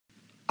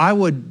I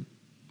would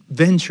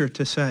venture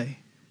to say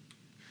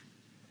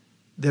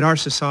that our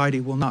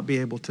society will not be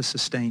able to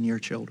sustain your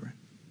children.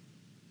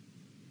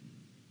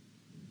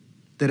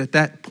 That at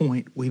that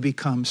point we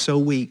become so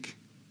weak,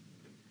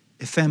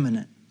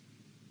 effeminate,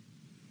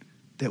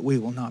 that we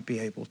will not be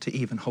able to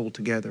even hold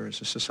together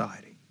as a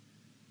society.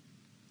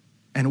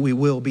 And we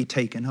will be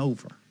taken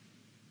over.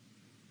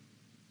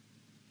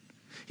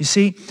 You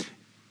see,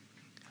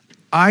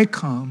 I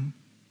come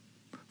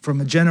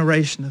from a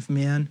generation of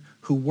men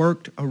who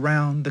worked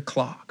around the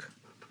clock.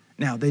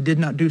 Now, they did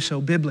not do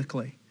so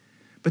biblically,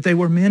 but they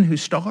were men who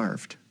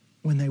starved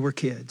when they were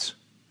kids.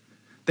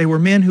 They were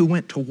men who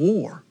went to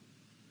war.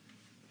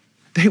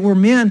 They were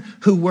men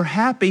who were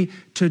happy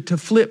to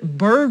flip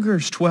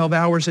burgers 12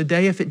 hours a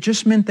day if it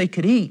just meant they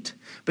could eat.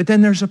 But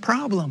then there's a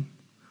problem.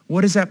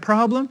 What is that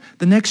problem?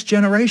 The next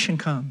generation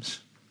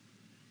comes.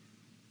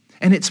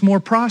 And it's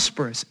more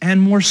prosperous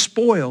and more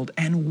spoiled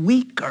and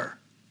weaker.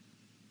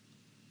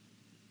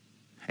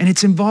 And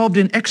it's involved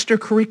in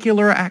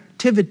extracurricular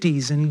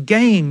activities and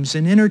games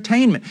and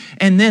entertainment.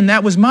 And then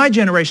that was my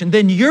generation.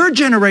 Then your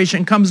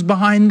generation comes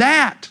behind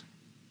that.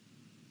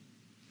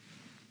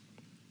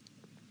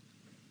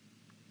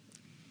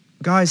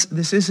 Guys,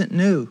 this isn't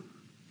new.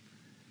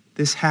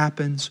 This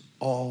happens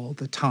all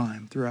the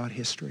time throughout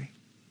history.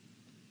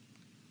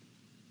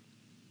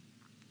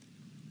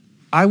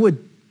 I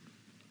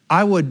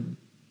would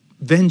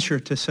venture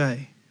to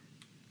say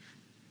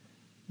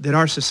that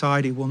our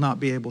society will not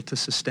be able to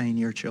sustain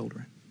your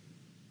children.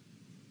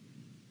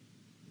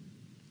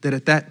 That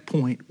at that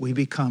point we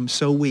become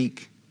so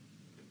weak,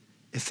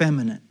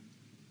 effeminate,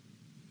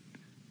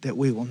 that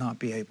we will not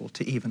be able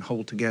to even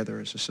hold together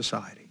as a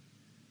society.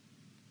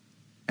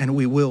 And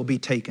we will be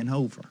taken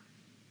over.